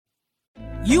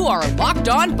You are Locked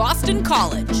On Boston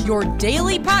College, your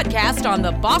daily podcast on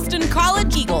the Boston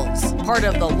College Eagles, part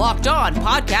of the Locked On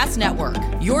Podcast Network,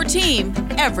 your team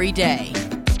every day.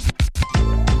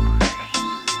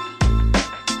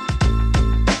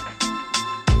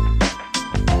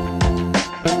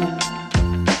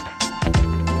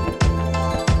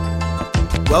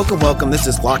 Welcome. This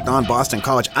is Locked On Boston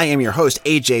College. I am your host,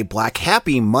 AJ Black.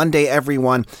 Happy Monday,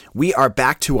 everyone. We are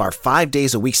back to our 5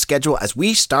 days a week schedule as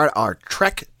we start our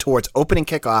trek towards opening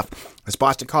kickoff as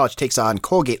Boston College takes on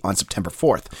Colgate on September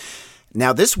 4th.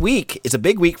 Now, this week is a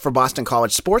big week for Boston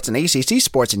College sports and ACC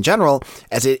sports in general,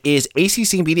 as it is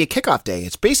ACC Media Kickoff Day.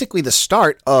 It's basically the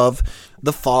start of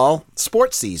the fall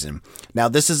sports season. Now,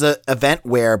 this is an event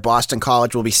where Boston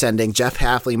College will be sending Jeff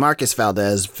Hafley, Marcus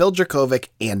Valdez, Phil Jurkovec,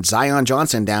 and Zion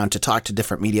Johnson down to talk to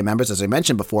different media members. As I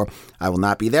mentioned before, I will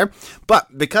not be there.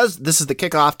 But because this is the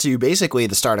kickoff to basically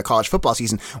the start of college football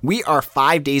season, we are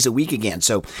 5 days a week again.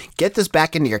 So get this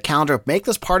back into your calendar. Make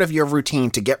this part of your routine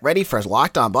to get ready for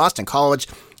Locked On Boston College.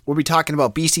 We'll be talking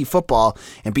about BC football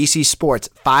and BC sports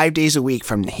 5 days a week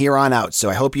from here on out. So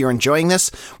I hope you're enjoying this.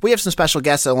 We have some special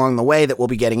guests along the way that we'll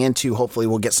be getting into. Hopefully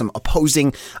we'll get some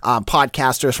opposing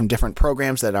podcasters from different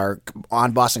programs that are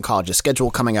on Boston College's schedule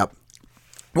coming up.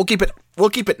 We'll keep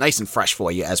it nice and fresh for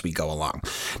you as we go along.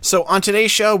 So on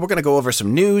today's show, we're going to go over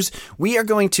some news. We are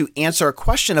going to answer a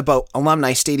question about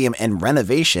Alumni Stadium and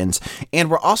renovations. And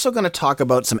we're also going to talk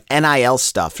about some NIL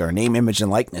stuff, or name, image,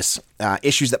 and likeness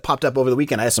issues that popped up over the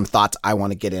weekend. I have some thoughts I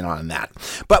want to get in on that.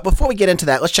 But before we get into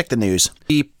that, let's check the news.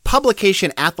 The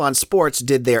publication Athlon Sports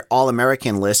did their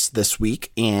All-American list this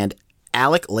week, and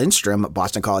Alec Lindstrom,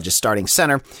 Boston College's starting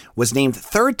center, was named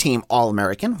third-team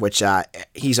All-American, which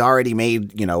he's already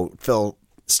made, Phil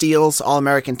Steele's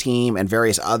All-American team and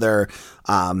various other,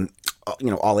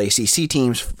 All-ACC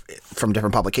teams from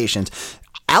different publications.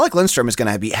 Alec Lindstrom is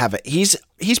going to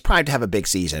he's primed to have a big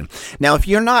season. Now, if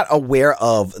you're not aware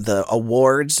of the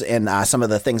awards and some of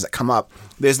the things that come up,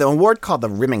 there's the award called the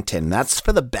Remington. That's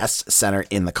for the best center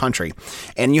in the country.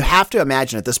 And you have to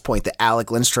imagine at this point that Alec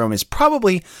Lindstrom is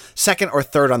probably second or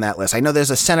third on that list. I know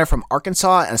there's a center from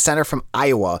Arkansas and a center from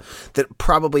Iowa that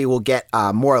probably will get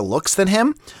more looks than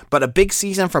him, but a big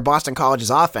season for Boston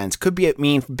College's offense could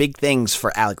mean big things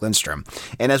for Alec Lindstrom.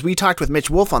 And as we talked with Mitch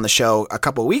Wolf on the show a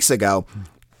couple of weeks ago,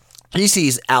 he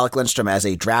sees Alec Lindstrom as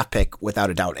a draft pick without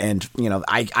a doubt, and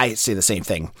I see the same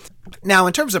thing. Now,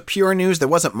 in terms of pure news, there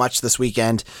wasn't much this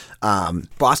weekend.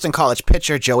 Boston College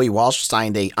pitcher Joey Walsh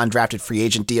signed a undrafted free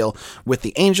agent deal with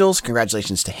the Angels.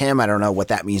 Congratulations to him. I don't know what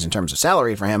that means in terms of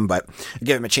salary for him, but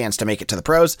give him a chance to make it to the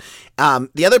pros.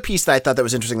 The other piece that I thought that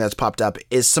was interesting that's popped up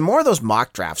is some more of those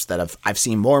mock drafts that I've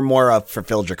seen more and more of for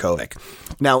Phil Jurkovec.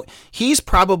 Now, he's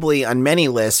probably on many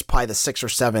lists, probably the 6th or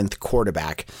 7th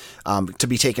quarterback to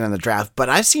be taken in the draft, but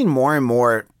I've seen more and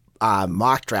more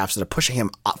mock drafts that are pushing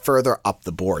him further up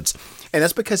the boards. And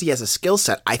that's because he has a skill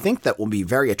set I think that will be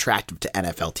very attractive to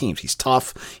NFL teams. He's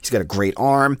tough. He's got a great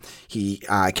arm. He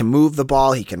can move the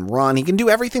ball. He can run. He can do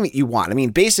everything that you want. I mean,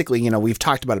 basically, we've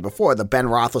talked about it before. The Ben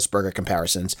Roethlisberger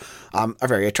comparisons are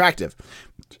very attractive.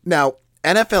 Now,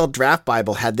 NFL Draft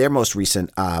Bible had their most recent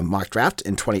mock draft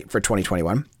for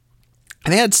 2021.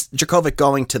 And they had Jurkovec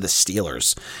going to the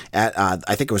Steelers at,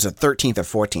 I think it was the 13th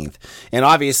or 14th. And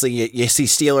obviously you see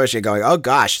Steelers, you're going, oh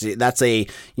gosh, that's they're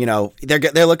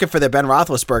looking for their Ben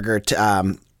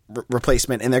Roethlisberger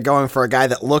replacement, and they're going for a guy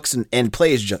that looks and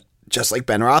plays just like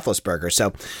Ben Roethlisberger.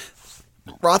 So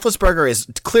Roethlisberger is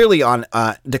clearly on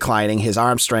declining. His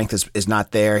arm strength is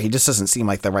not there. He just doesn't seem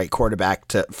like the right quarterback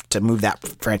to move that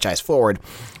franchise forward.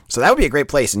 So that would be a great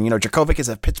place. And, Jurkovec is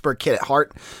a Pittsburgh kid at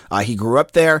heart. He grew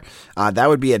up there. That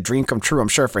would be a dream come true, I'm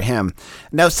sure, for him.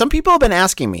 Now, some people have been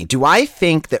asking me, do I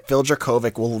think that Phil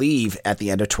Jurkovec will leave at the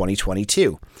end of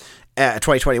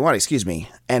 2021, excuse me.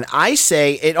 And I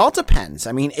say it all depends.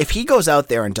 I mean, if he goes out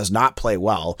there and does not play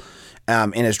well,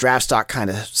 and his draft stock kind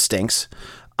of stinks,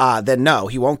 then no,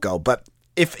 he won't go. But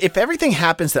if everything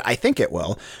happens that I think it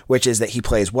will, which is that he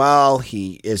plays well,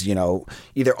 he is,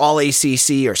 either all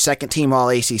ACC or second team all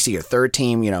ACC or third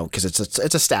team, because it's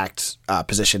a stacked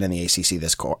position in the ACC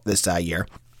this year.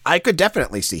 I could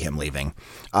definitely see him leaving.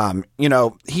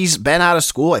 He's been out of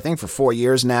school, I think, for 4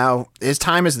 years now. His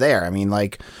time is there. I mean,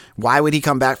 why would he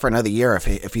come back for another year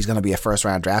if he's going to be a first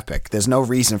round draft pick? There's no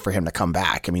reason for him to come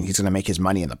back. I mean, he's going to make his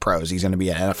money in the pros. He's going to be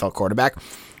an NFL quarterback.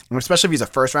 And especially if he's a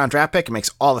first-round draft pick, it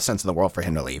makes all the sense in the world for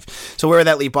him to leave. So where would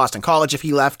that leave Boston College if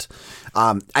he left?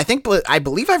 I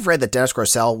believe I've read that Dennis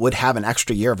Grosel would have an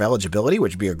extra year of eligibility,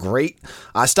 which would be a great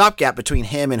stopgap between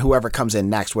him and whoever comes in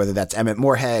next, whether that's Emmett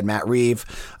Moorhead, Matt Reeve,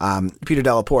 Peter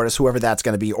Delaportas, whoever that's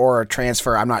going to be, or a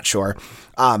transfer. I'm not sure.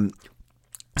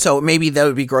 So maybe that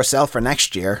would be Grosel for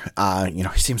next year.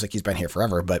 He seems like he's been here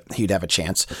forever, but he'd have a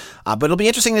chance. But it'll be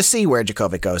interesting to see where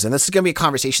Jurkovec goes. And this is going to be a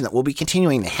conversation that we'll be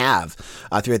continuing to have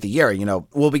throughout the year.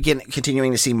 We'll be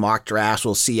continuing to see mock drafts.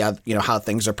 We'll see how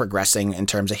things are progressing in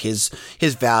terms of his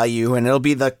value. And it'll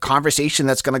be the conversation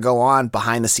that's going to go on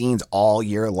behind the scenes all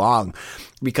year long.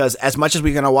 Because as much as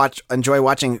we're going to enjoy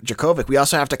watching Jurkovec, we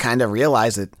also have to kind of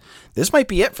realize that this might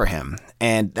be it for him.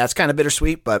 And that's kind of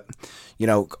bittersweet, but,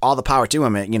 all the power to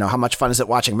him. How much fun is it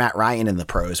watching Matt Ryan in the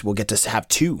pros? We'll get to have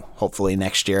 2, hopefully,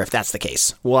 next year, if that's the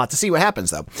case. We'll have to see what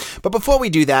happens, though. But before we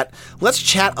do that, let's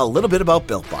chat a little bit about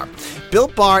Built Bar.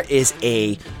 Built Bar is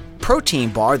a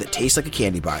protein bar that tastes like a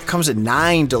candy bar. It comes in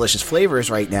 9 delicious flavors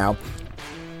right now,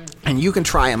 and you can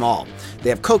try them all. They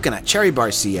have coconut, cherry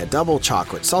barcia, double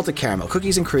chocolate, salted caramel,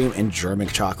 cookies and cream, and German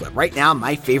chocolate. Right now,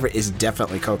 my favorite is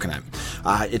definitely coconut.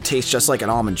 It tastes just like an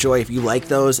Almond Joy. If you like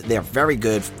those, they're very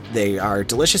good. They are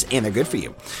delicious, and they're good for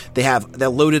you. They're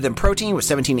loaded in protein with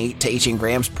 17 to 18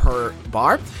 grams per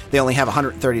bar. They only have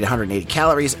 130 to 180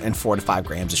 calories and 4 to 5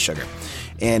 grams of sugar.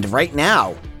 And right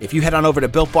now, if you head on over to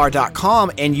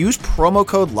BuiltBar.com and use promo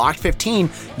code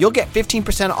LOCKED15, you'll get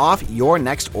 15% off your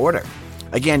next order.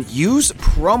 Again, use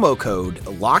promo code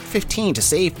LOCKED15 to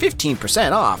save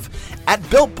 15% off at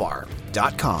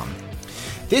BuiltBar.com.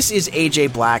 This is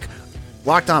AJ Black,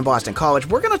 Locked On Boston College.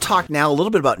 We're going to talk now a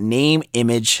little bit about name,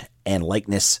 image, and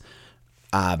likeness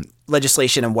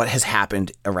legislation and what has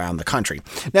happened around the country.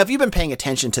 Now, if you've been paying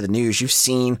attention to the news, you've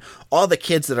seen all the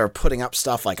kids that are putting up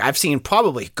stuff. Like I've seen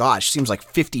probably, seems like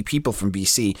 50 people from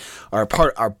BC are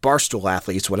Barstool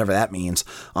athletes, whatever that means.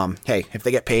 Hey, if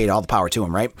they get paid, all the power to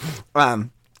them, right?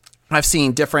 I've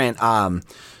seen different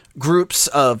groups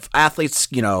of athletes,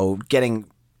 getting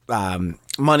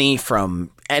money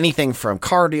from anything from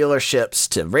car dealerships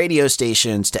to radio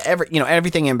stations to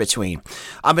everything in between.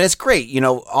 And it's great.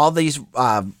 All these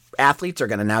athletes are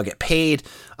going to now get paid.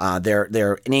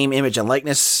 Their name, image, and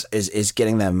likeness is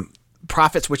getting them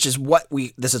profits, which is what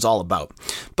this is all about.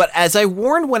 But as I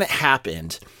warned when it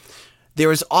happened, there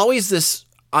was always this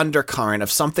undercurrent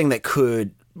of something that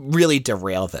could really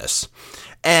derail this.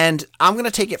 And I'm going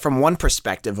to take it from one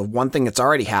perspective of one thing that's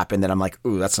already happened that I'm like,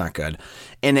 ooh, that's not good.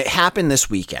 And it happened this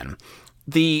weekend.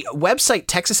 The website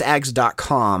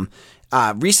TexasAgs.com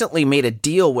recently made a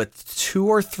deal with 2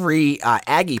 or 3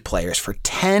 Aggie players for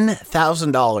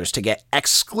 $10,000 to get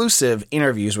exclusive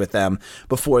interviews with them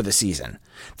before the season.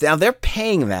 Now, they're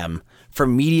paying them for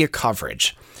media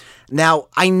coverage. Now,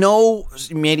 I know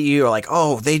many of you are like,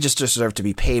 oh, they just deserve to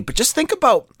be paid. But just think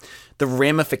about the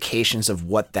ramifications of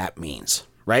what that means,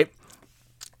 right?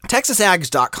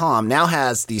 TexasAgs.com now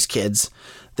has these kids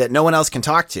that no one else can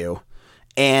talk to,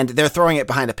 and they're throwing it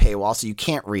behind a paywall so you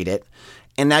can't read it.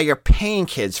 And now you're paying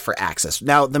kids for access.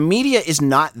 Now, the media is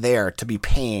not there to be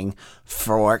paying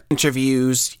for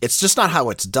interviews. It's just not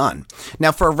how it's done.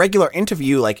 Now, for a regular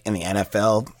interview like in the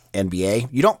NFL, NBA,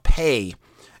 you don't pay,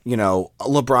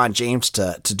 LeBron James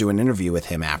to do an interview with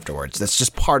him afterwards. That's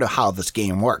just part of how this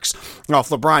game works. Now, if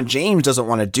LeBron James doesn't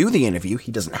want to do the interview,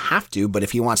 he doesn't have to, but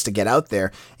if he wants to get out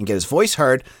there and get his voice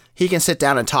heard, he can sit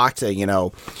down and talk to,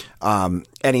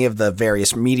 any of the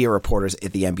various media reporters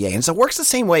at the NBA. And so it works the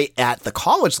same way at the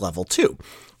college level, too.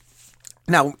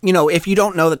 Now, if you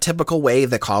don't know the typical way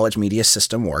the college media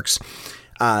system works,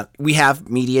 we have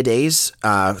media days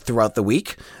throughout the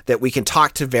week that we can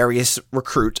talk to various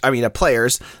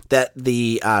players that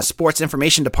the sports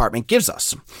information department gives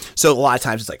us. So a lot of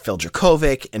times it's like Phil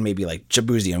Jurkovec and maybe like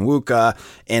Chibueze Onwuka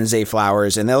and Zay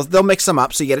Flowers, and they'll mix them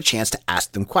up so you get a chance to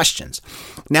ask them questions.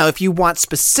 Now, if you want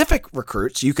specific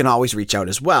recruits, you can always reach out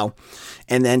as well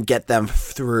and then get them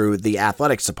through the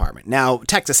athletics department. Now,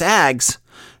 Texas Ags,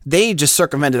 they just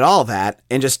circumvented all of that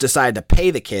and just decided to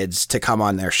pay the kids to come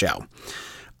on their show.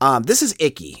 This is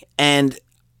icky, and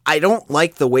I don't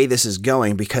like the way this is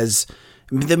going because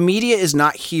the media is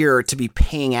not here to be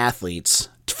paying athletes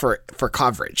for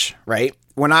coverage, right?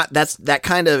 We're not. It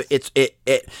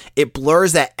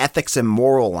blurs that ethics and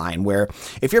moral line where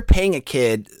if you're paying a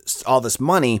kid all this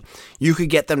money, you could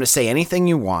get them to say anything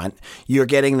you want. You're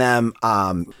getting them.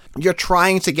 You're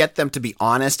trying to get them to be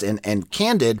honest and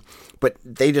candid. But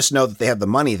they just know that they have the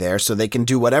money there, so they can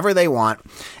do whatever they want,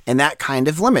 and that kind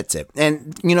of limits it.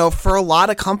 And, for a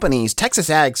lot of companies,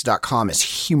 TexasAgs.com is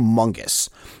humongous.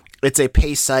 It's a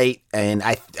pay site, and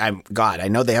I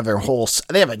know they have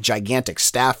they have a gigantic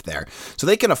staff there, so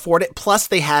they can afford it. Plus,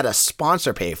 they had a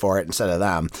sponsor pay for it instead of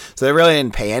them, so they really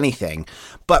didn't pay anything.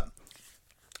 But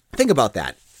think about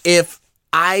that. If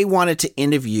I wanted to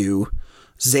interview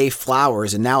Zay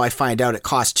Flowers, and now I find out it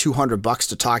costs $200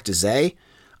 to talk to Zay,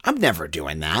 I'm never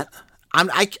doing that.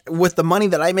 with the money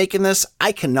that I make in this,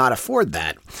 I cannot afford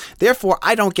that. Therefore,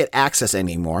 I don't get access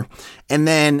anymore. And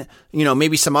then,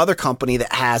 maybe some other company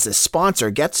that has a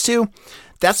sponsor gets to.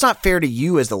 That's not fair to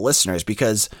you as the listeners,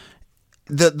 because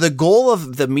the goal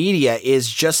of the media is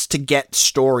just to get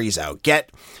stories out,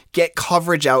 get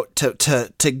coverage out,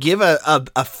 to give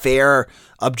a fair,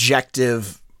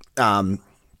 objective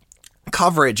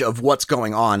coverage of what's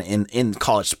going on in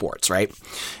college sports, right?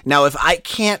 Now, if I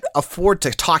can't afford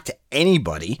to talk to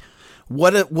anybody,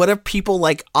 what are people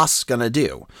like us going to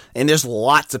do? And there's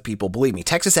lots of people, believe me.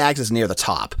 Texas Ags is near the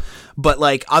top, but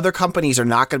like other companies are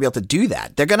not going to be able to do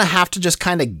that. They're going to have to just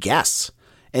kind of guess.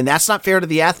 And that's not fair to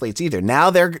the athletes either. Now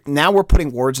we're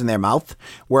putting words in their mouth.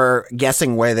 We're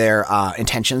guessing where their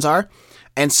intentions are.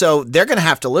 And so they're going to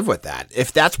have to live with that.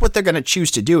 If that's what they're going to choose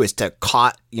to do, is to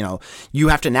you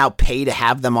have to now pay to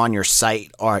have them on your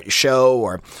site or show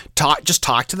or talk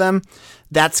to them.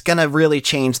 That's going to really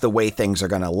change the way things are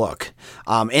going to look.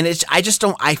 I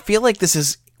feel like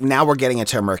now we're getting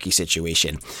into a murky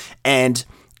situation. And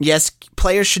yes,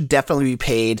 players should definitely be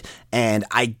paid, and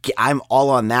I'm all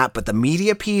on that. But the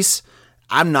media piece,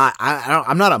 I'm not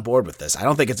on board with this. I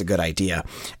don't think it's a good idea,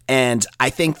 and I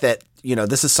think that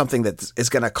this is something that is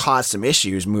going to cause some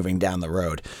issues moving down the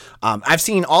road. I've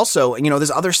seen also,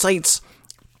 there's other sites.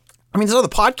 I mean, there's other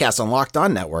podcasts on Locked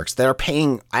On networks that are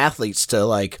paying athletes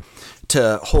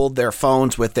to hold their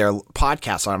phones with their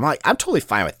podcasts on. I'm like, I'm totally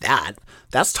fine with that.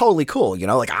 That's totally cool.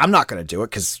 I'm not going to do it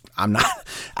because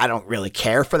I don't really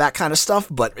care for that kind of stuff.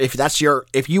 But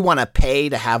if you want to pay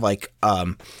to have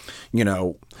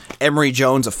Emory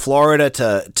Jones of Florida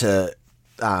to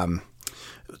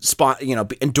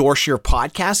endorse your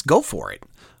podcast, go for it.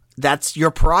 That's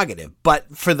your prerogative.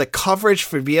 But for the coverage,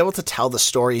 for be able to tell the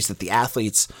stories that the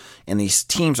athletes and these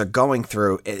teams are going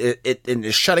through, it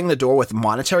is shutting the door with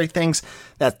monetary things.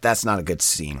 That's not a good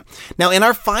scene. Now, in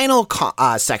our final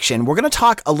section, we're going to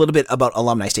talk a little bit about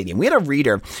Alumni Stadium. We had a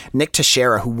reader, Nick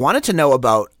Teixeira, who wanted to know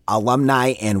about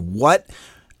alumni and what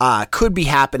could be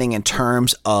happening in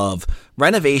terms of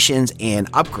renovations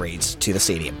and upgrades to the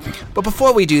stadium. But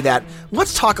before we do that,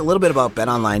 let's talk a little bit about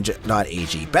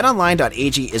betonline.ag.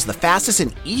 Betonline.ag is the fastest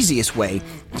and easiest way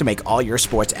to make all your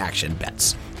sports action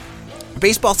bets.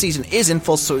 Baseball season is in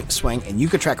full swing, and you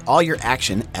can track all your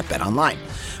action at BetOnline.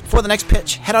 For the next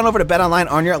pitch, head on over to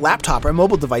BetOnline on your laptop or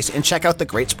mobile device and check out the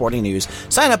great sporting news,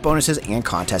 sign-up bonuses, and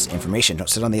contest information. Don't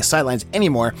sit on the sidelines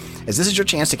anymore, as this is your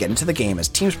chance to get into the game as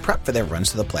teams prep for their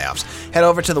runs to the playoffs. Head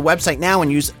over to the website now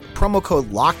and use promo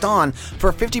code LOCKEDON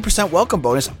for a 50% welcome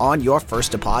bonus on your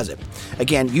first deposit.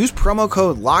 Again, use promo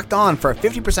code LOCKEDON for a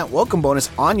 50% welcome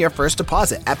bonus on your first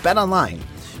deposit at BetOnline,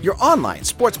 your online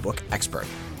sportsbook expert.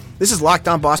 This is Locked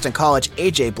On Boston College,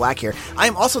 AJ Black here. I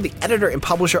am also the editor and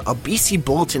publisher of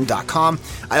BCBulletin.com.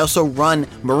 I also run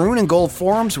Maroon and Gold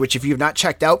Forums, which if you have not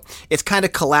checked out, it's kind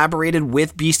of collaborated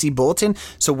with BC Bulletin.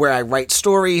 So where I write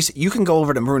stories, you can go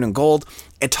over to Maroon and Gold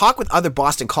and talk with other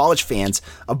Boston College fans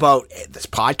about this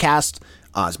podcast,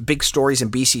 big stories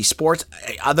in BC sports.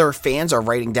 Other fans are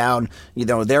writing down,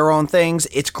 their own things.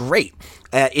 It's great.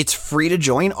 It's free to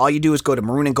join. All you do is go to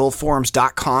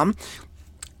maroonandgoldforums.com.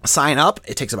 Sign up.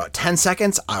 It takes about 10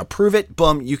 seconds. I'll approve it.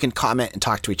 Boom. You can comment and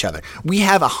talk to each other. We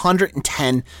have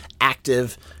 110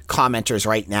 active commenters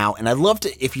right now, and I'd love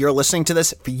to, if you're listening to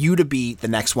this, for you to be the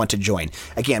next one to join.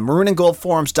 Again,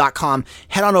 maroonandgoldforums.com.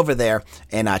 Head on over there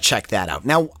and check that out.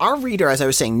 Now, our reader, as I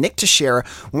was saying, Nick Teixeira,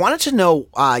 wanted to know,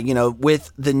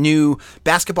 with the new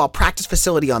basketball practice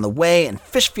facility on the way and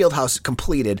Fish Fieldhouse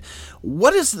completed,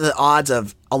 what is the odds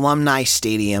of Alumni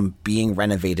Stadium being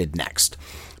renovated next?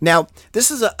 Now,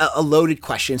 this is a loaded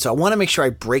question, so I want to make sure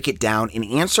I break it down and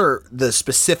answer the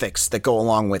specifics that go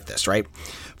along with this, right?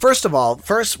 First,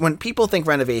 when people think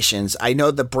renovations, I know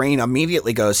the brain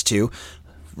immediately goes to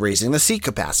raising the seat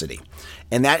capacity.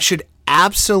 And that should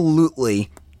absolutely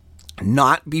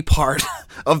not be part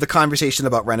of the conversation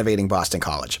about renovating Boston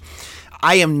College.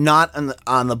 I am not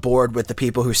on the board with the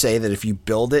people who say that if you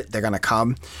build it, they're going to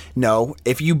come. No,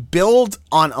 if you build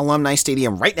on Alumni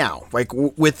Stadium right now, like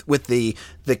with the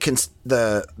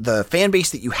fan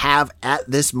base that you have at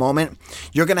this moment,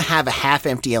 you're going to have a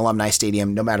half-empty Alumni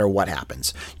Stadium no matter what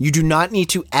happens. You do not need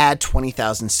to add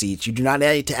 20,000 seats. You do not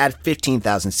need to add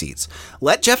 15,000 seats.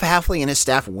 Let Jeff Hafley and his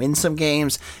staff win some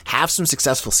games, have some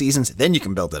successful seasons, then you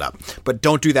can build it up. But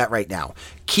don't do that right now.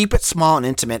 Keep it small and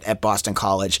intimate at Boston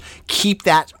College. Keep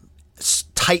that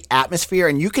tight atmosphere,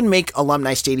 and you can make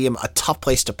Alumni Stadium a tough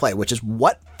place to play, which is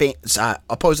what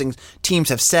opposing teams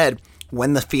have said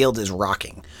when the field is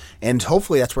rocking. And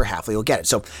hopefully that's where Hafley will get it.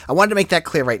 So I wanted to make that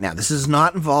clear right now. This does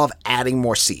not involve adding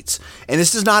more seats. And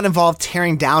this does not involve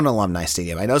tearing down Alumni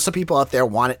Stadium. I know some people out there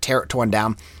want it torn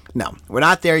down. No, we're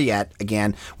not there yet.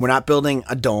 Again, we're not building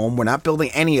a dome. We're not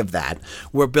building any of that.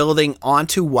 We're building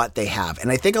onto what they have. And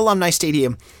I think Alumni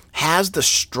Stadium has the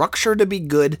structure to be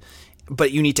good,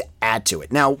 but you need to add to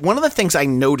it. Now, one of the things I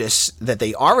noticed that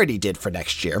they already did for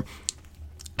next year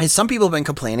is some people have been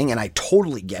complaining, and I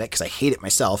totally get it because I hate it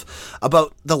myself,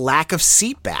 about the lack of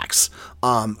seat backs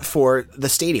for the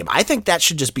stadium. I think that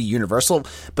should just be universal.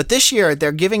 But this year,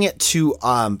 they're giving it to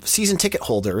season ticket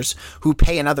holders who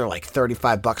pay another like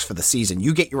 $35 for the season.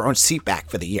 You get your own seat back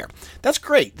for the year. That's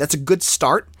great. That's a good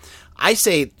start. I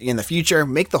say in the future,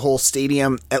 make the whole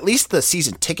stadium, at least the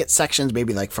season ticket sections,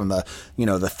 maybe like from the,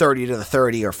 the 30 to the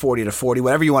 30 or 40 to 40,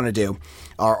 whatever you want to do,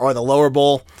 or the lower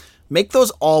bowl. Make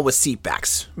those all with seat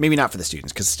backs. Maybe not for the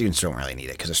students, because the students don't really need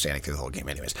it because they're standing through the whole game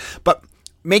anyways. But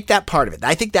make that part of it.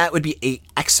 I think that would be an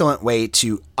excellent way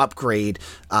to upgrade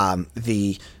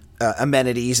the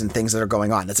amenities and things that are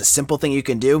going on. That's a simple thing you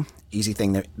can do, easy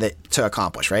thing to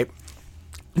accomplish, right?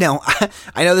 Now,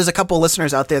 I know there's a couple of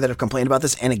listeners out there that have complained about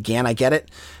this, and again, I get it.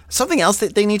 Something else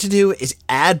that they need to do is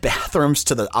add bathrooms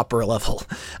to the upper level.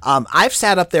 I've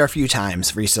sat up there a few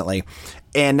times recently,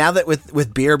 and now that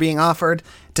with beer being offered,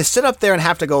 to sit up there and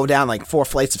have to go down like 4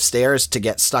 flights of stairs to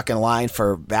get stuck in line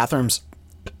for bathrooms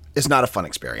is not a fun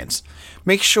experience.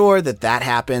 Make sure that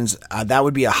happens. That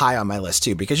would be a high on my list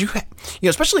too, because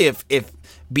especially if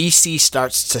BC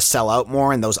starts to sell out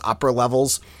more in those upper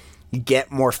levels, you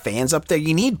get more fans up there.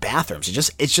 You need bathrooms.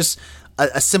 It's just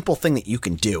a simple thing that you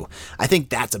can do. I think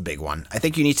that's a big one. I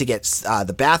think you need to get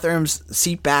the bathrooms,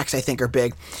 seat backs. I think are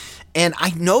big, and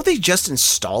I know they just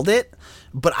installed it,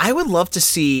 but I would love to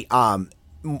see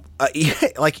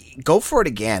like go for it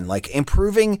again, like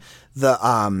improving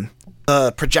the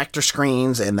projector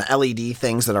screens and the LED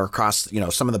things that are across,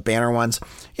 some of the banner ones.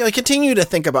 Continue to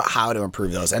think about how to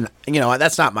improve those. And,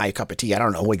 that's not my cup of tea. I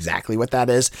don't know exactly what that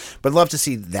is, but I'd love to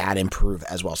see that improve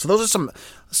as well. So those are some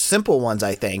simple ones,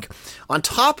 I think. On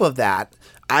top of that,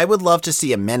 I would love to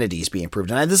see amenities be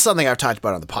improved. And this is something I've talked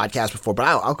about on the podcast before, but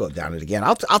I'll go down it again.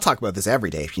 I'll talk about this every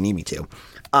day if you need me to.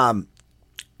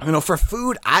 For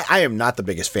food, I am not the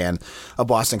biggest fan of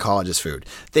Boston College's food.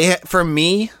 For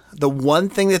me, the one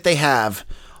thing that they have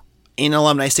in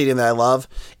Alumni Stadium that I love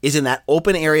is in that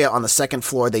open area on the second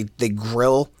floor. They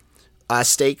grill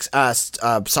steaks,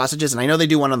 sausages, and I know they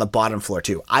do one on the bottom floor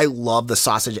too. I love the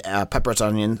sausage, peppers,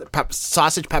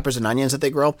 and onions that they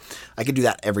grill. I could do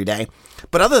that every day.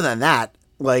 But other than that,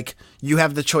 like you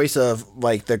have the choice of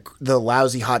like the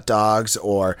lousy hot dogs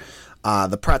or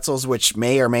the pretzels, which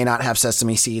may or may not have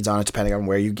sesame seeds on it, depending on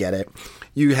where you get it.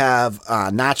 You have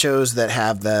nachos that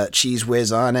have the cheese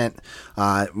whiz on it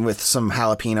with some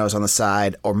jalapenos on the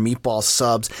side, or meatball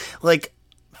subs. Like,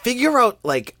 figure out,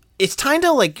 like, it's time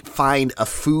to, like, find a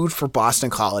food for Boston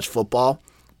College football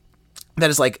that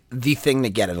is, like, the thing to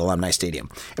get at Alumni Stadium.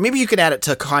 And maybe you could add it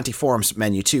to Conti Forum's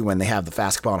menu, too, when they have the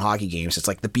basketball and hockey games. It's,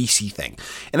 like, the BC thing.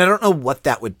 And I don't know what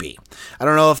that would be. I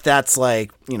don't know if that's,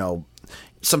 like,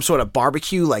 some sort of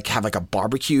barbecue, like have like a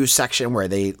barbecue section where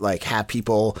they like have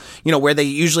people, where they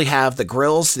usually have the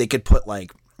grills. They could put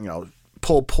like,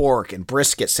 pulled pork and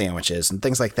brisket sandwiches and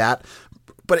things like that.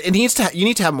 But you need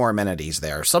to have more amenities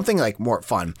there, something like more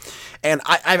fun. And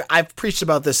I've preached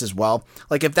about this as well.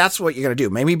 Like if that's what you're going to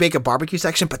do, maybe make a barbecue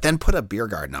section, but then put a beer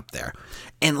garden up there.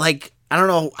 And like, I don't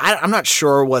know, I'm not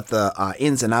sure what the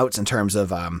ins and outs in terms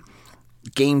of,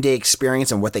 game day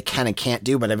experience and what they can and can't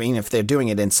do, but I mean, if they're doing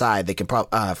it inside, they can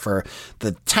probably for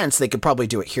the tents, they could probably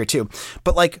do it here too.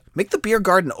 But like, make the beer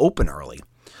garden open early,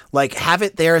 like have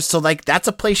it there, so like that's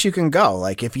a place you can go.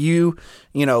 Like if you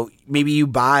maybe you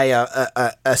buy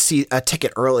a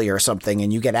ticket early or something,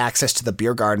 and you get access to the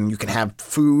beer garden, you can have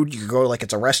food. You can go like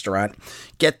it's a restaurant,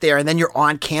 get there, and then you're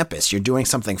on campus. You're doing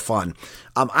something fun.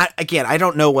 I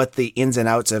don't know what the ins and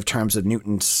outs of terms of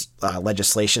Newton's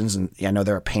legislations, and I know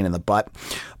they're a pain in the butt,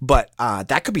 but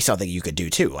that could be something you could do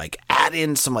too. Like add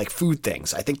in some like food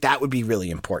things. I think that would be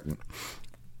really important.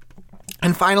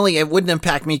 And finally, it wouldn't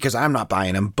impact me because I'm not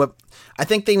buying them, but I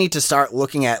think they need to start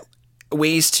looking at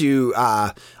ways to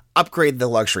upgrade the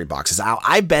luxury boxes.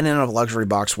 I've been in a luxury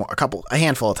box a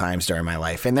handful of times during my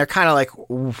life, and they're kind of like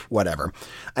whatever.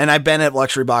 And I've been at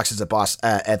luxury boxes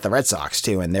at the Red Sox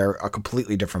too, and they're a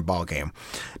completely different ball game.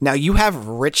 Now you have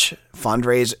rich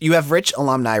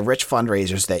alumni, rich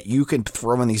fundraisers that you can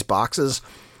throw in these boxes.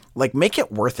 Like make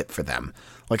it worth it for them.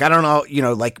 Like I don't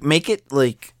know, like make it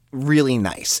like really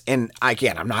nice. And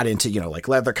again, I'm not into, like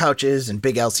leather couches and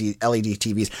big LED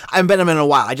TVs. I haven't been in them in a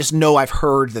while. I just know I've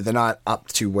heard that they're not up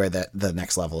to where the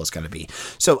next level is going to be.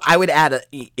 So I would add,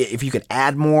 if you could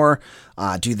add more,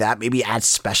 do that. Maybe add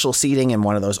special seating in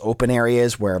one of those open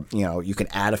areas where, you can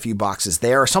add a few boxes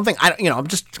there or something. I'm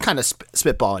just kind of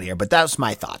spitballing here, but that's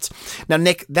my thoughts. Now,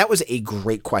 Nick, that was a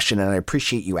great question, and I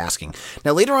appreciate you asking.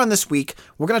 Now, later on this week,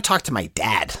 we're going to talk to my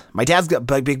dad. My dad's a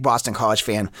big Boston College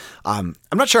fan. I'm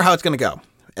not sure how it's going to go.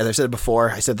 As I said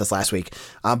before, I said this last week,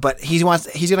 but he's going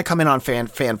to come in on Fan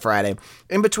Friday.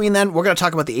 In between then, we're going to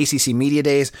talk about the ACC Media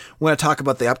Days. We're going to talk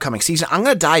about the upcoming season. I'm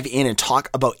going to dive in and talk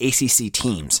about ACC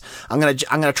teams. I'm going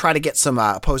to try to get some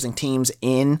opposing teams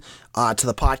in to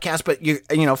the podcast, but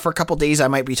for a couple days I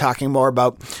might be talking more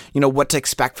about what to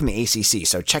expect from the ACC.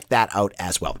 So check that out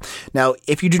as well. Now,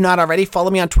 if you do not already,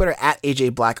 follow me on Twitter at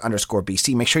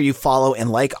AJBlack_BC. Make sure you follow and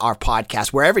like our podcast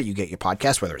wherever you get your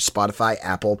podcast, whether it's Spotify,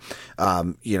 Apple,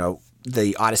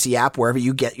 the Odyssey app, wherever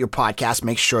you get your podcast,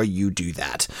 make sure you do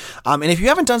that. And if you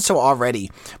haven't done so already,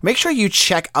 make sure you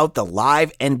check out the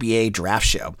live NBA draft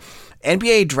show.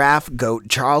 NBA draft GOAT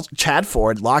Chad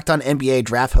Ford, Locked On NBA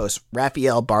draft host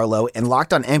Raphael Barlow, and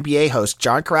Locked On NBA host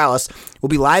John Corrales will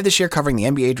be live this year covering the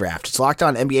NBA draft. It's Locked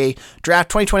On NBA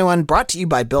Draft 2021, brought to you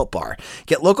by Built Bar.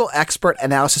 Get local expert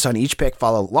analysis on each pick.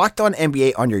 Follow Locked On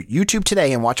NBA on your YouTube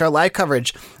today and watch our live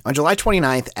coverage on July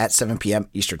 29th at 7 p.m.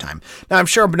 Eastern Time. Now, I'm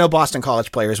sure no Boston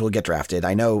College players will get drafted.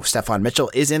 I know Stephon Mitchell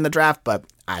is in the draft, but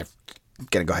I'm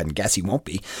going to go ahead and guess he won't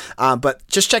be. But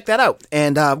just check that out.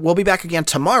 And we'll be back again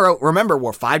tomorrow. Remember,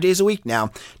 we're 5 days a week now.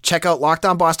 Check out Locked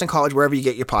On Boston College wherever you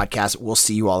get your podcast. We'll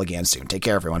see you all again soon. Take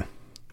care, everyone.